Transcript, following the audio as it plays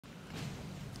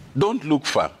don't look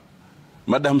far.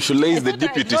 Madam Shollei is the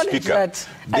deputy speaker.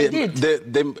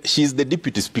 She's the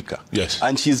deputy speaker. Yes.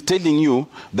 And she's telling you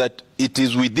that it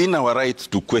is within our rights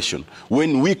to question.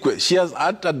 When she has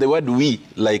uttered the word "we"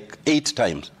 like 8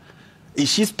 times. Is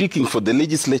she speaking for the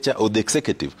legislature or the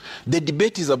executive? The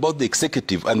debate is about the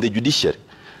executive and the judiciary.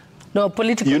 No,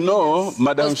 political leaders.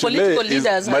 Madam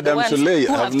Shollei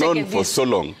have known for so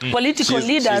long. Political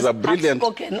leaders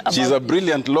she's a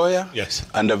brilliant lawyer, yes,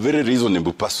 and a very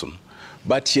reasonable person.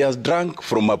 But she has drunk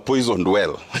from a poisoned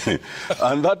well.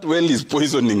 And that well is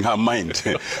poisoning her mind.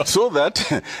 So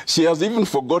that she has even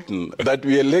forgotten that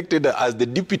we elected her as the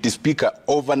deputy speaker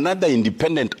of another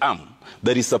independent arm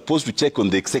that is supposed to check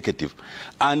on the executive.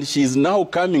 And she is now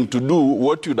coming to do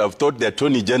what you'd have thought the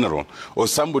Attorney General or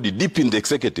somebody deep in the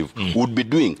executive would be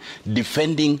doing,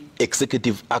 defending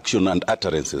executive action and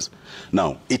utterances.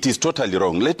 Now, it is totally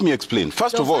wrong. Let me explain.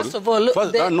 First of all,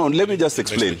 let me just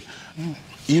explain.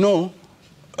 You know,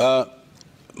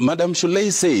 Madam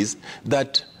Shollei says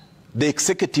that the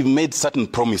executive made certain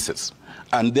promises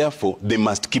and therefore they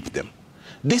must keep them.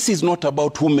 This is not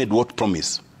about who made what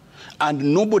promise.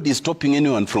 And nobody is stopping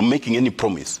anyone from making any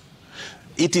promise.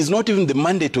 It is not even the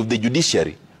mandate of the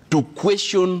judiciary to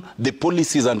question the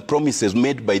policies and promises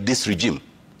made by this regime.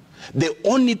 The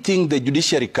only thing the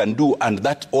judiciary can do, and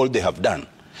that's all they have done,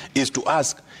 is to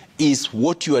ask, is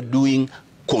what you are doing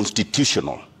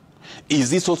constitutional?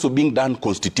 Is this also being done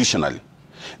constitutionally?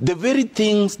 The very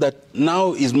things that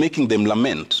now is making them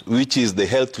lament, which is the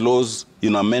health laws,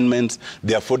 amendments,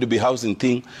 the affordable housing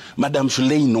thing, Madam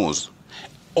Shollei knows.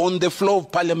 On the floor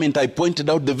of Parliament, I pointed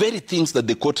out the very things that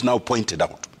the court now pointed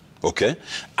out, okay?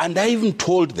 And I even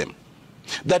told them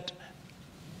that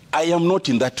I am not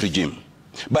in that regime.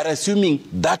 But assuming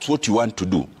that's what you want to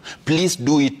do, please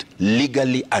do it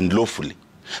legally and lawfully.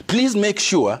 Please make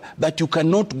sure that you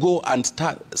cannot go and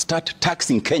start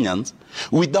taxing Kenyans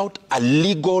without a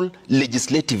legal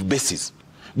legislative basis.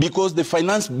 Because the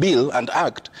Finance Bill and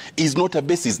Act is not a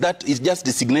basis. That is just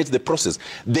designates the process.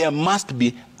 There must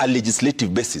be a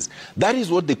legislative basis. That is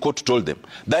what the court told them.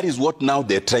 That is what now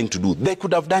they're trying to do. They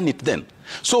could have done it then.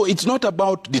 So it's not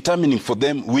about determining for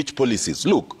them which policies.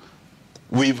 Look,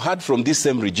 we've heard from this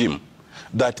same regime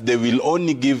that they will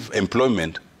only give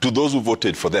employment to those who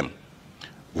voted for them.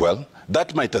 Well,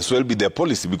 that might as well be their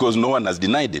policy because no one has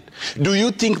denied it. Do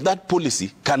you think that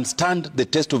policy can stand the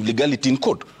test of legality in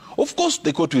court? Of course,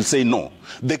 the court will say no.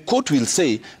 The court will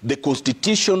say the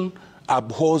Constitution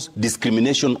abhors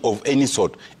discrimination of any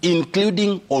sort,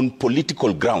 including on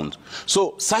political grounds.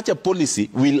 So such a policy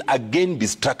will again be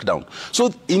struck down.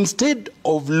 So instead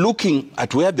of looking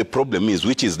at where the problem is,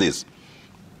 which is this,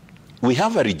 we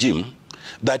have a regime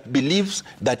that believes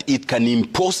that it can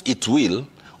impose its will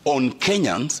on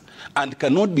Kenyans and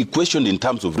cannot be questioned in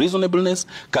terms of reasonableness,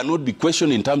 cannot be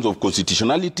questioned in terms of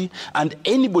constitutionality, and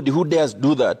anybody who dares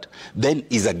do that then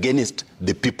is against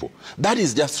the people. That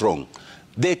is just wrong.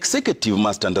 The executive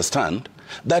must understand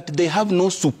that they have no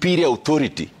superior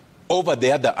authority over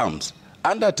the other arms.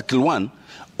 Under Article 1,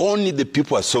 only the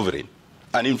people are sovereign.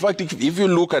 And in fact, if you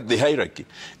look at the hierarchy,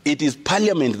 it is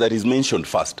Parliament that is mentioned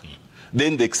first.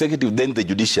 Then the executive, then the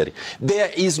judiciary. There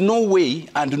is no way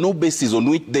and no basis on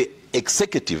which the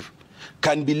executive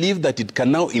can believe that it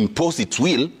can now impose its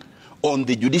will on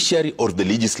the judiciary or the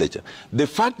legislature. The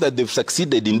fact that they've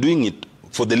succeeded in doing it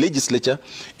for the legislature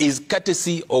is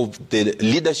courtesy of the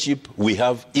leadership we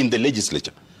have in the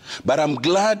legislature. But I'm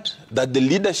glad that the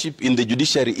leadership in the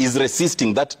judiciary is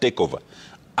resisting that takeover.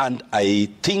 And I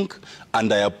think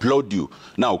and I applaud you.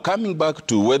 Now, coming back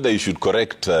to whether you should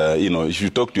correct, you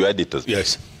should talk to your editors.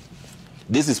 Yes.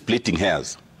 This is splitting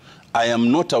hairs. I am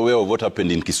not aware of what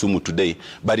happened in Kisumu today,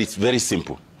 but it's very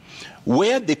simple.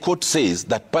 Where the court says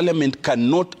that Parliament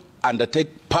cannot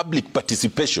undertake public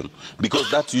participation,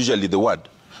 because that's usually the word.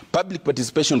 Public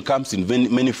participation comes in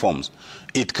many forms.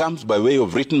 It comes by way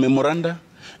of written memoranda.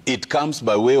 It comes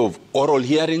by way of oral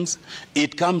hearings.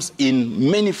 It comes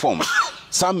in many forms.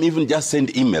 Some even just send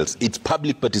emails. It's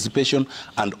public participation,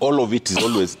 and all of it is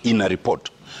always in a report.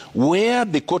 Where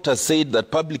the court has said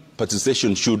that public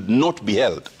participation should not be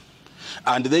held,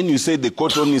 and then you say the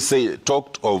court only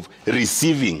talked of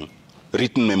receiving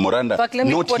written memoranda,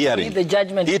 not hearing. The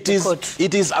judgment it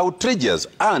is outrageous.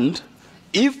 And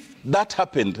if that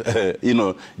happened,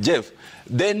 Jeff,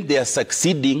 then they are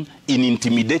succeeding in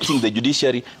intimidating the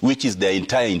judiciary, which is their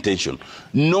entire intention.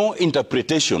 No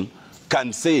interpretation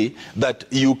can say that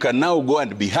you can now go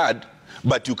and be heard,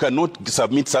 but you cannot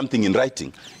submit something in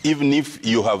writing, even if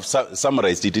you have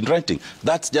summarized it in writing.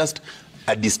 That's just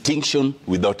a distinction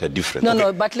without a difference.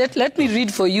 No, but let me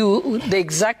read for you the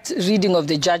exact reading of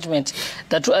the judgment,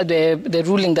 that the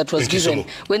ruling that was given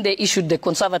when they issued the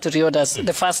conservatory orders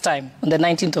the first time on the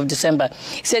 19th of December.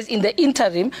 It says, in the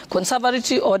interim,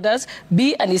 conservatory orders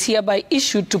be and is hereby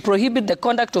issued to prohibit the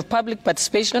conduct of public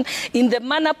participation in the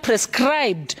manner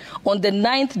prescribed on the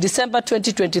 9th December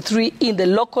 2023 in the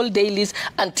local dailies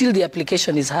until the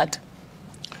application is heard.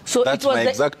 So that's my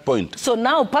exact point. So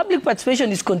now public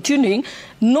participation is continuing,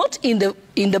 not in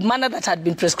the manner that had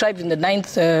been prescribed in the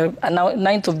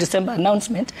 9th of December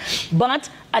announcement, but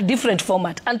a different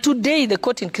format. And today the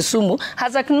court in Kisumu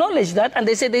has acknowledged that, and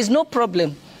they say there is no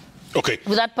problem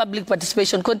with that public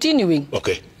participation continuing.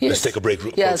 Okay, yes. Let's take a break.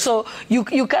 Yeah, so you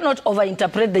cannot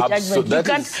overinterpret the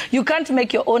judgment. You can't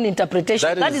make your own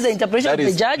interpretation. That is the interpretation of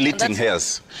the judge. Splitting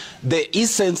hairs. The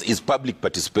essence is public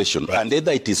participation, and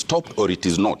either it is stopped or it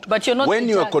is not. But you're not when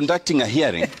you are conducting a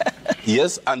hearing,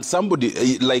 yes, and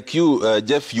somebody like you,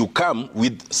 Jeff, you come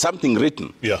with something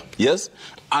written, yes,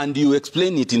 and you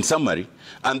explain it in summary,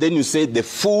 and then you say the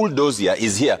full dossier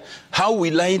is here. How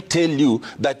will I tell you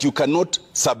that you cannot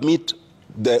submit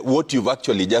what you've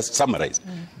actually just summarized?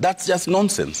 That's just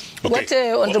nonsense. What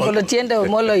Honorable Otiende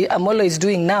Amollo is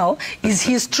doing now is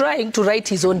he's trying to write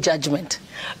his own judgment.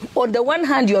 On the one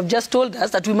hand, you have just told us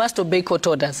that we must obey court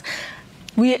orders.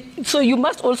 So you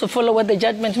must also follow what the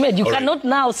judgment made. You cannot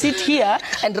now sit here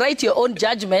and write your own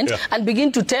judgment and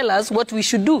begin to tell us what we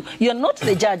should do. You're not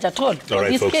the judge at all in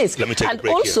this case. Let me take and a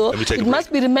break also, here. it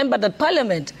must be remembered that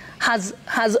Parliament has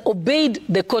obeyed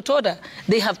the court order.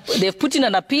 They've put in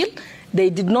an appeal. They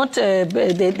did not.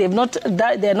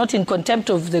 They are not in contempt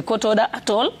of the court order at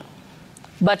all.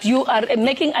 But you are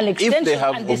making an extension. If they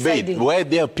have obeyed, why are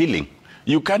they appealing?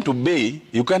 You can't obey.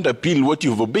 You can't appeal what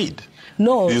you've obeyed.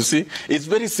 No. You see, it's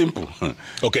very simple.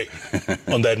 Okay.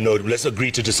 On that note, let's agree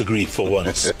to disagree for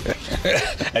once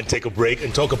and take a break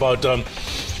and talk about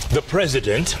the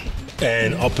president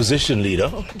and opposition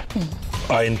leader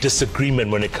are in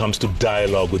disagreement when it comes to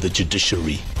dialogue with the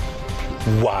judiciary.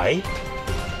 Why?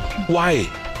 Why?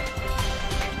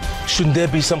 Shouldn't there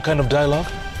be some kind of dialogue?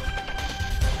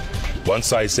 One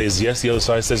side says yes, the other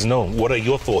side says no. What are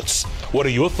your thoughts? What are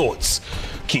your thoughts?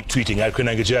 Keep tweeting at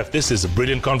Kwenanga Jeff. This is a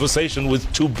brilliant conversation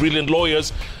with two brilliant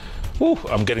lawyers. Ooh,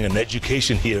 I'm getting an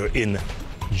education here in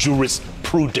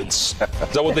jurisprudence. Is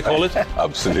that what they call it?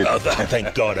 Absolutely. Oh,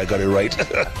 thank God I got it right.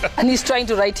 And he's trying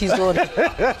to write his own.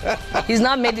 He's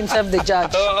now made himself the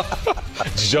judge.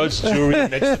 Judge, jury,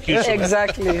 and executioner.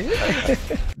 Exactly.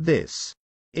 This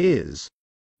is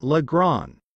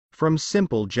Legrand from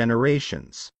Simple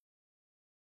Generations.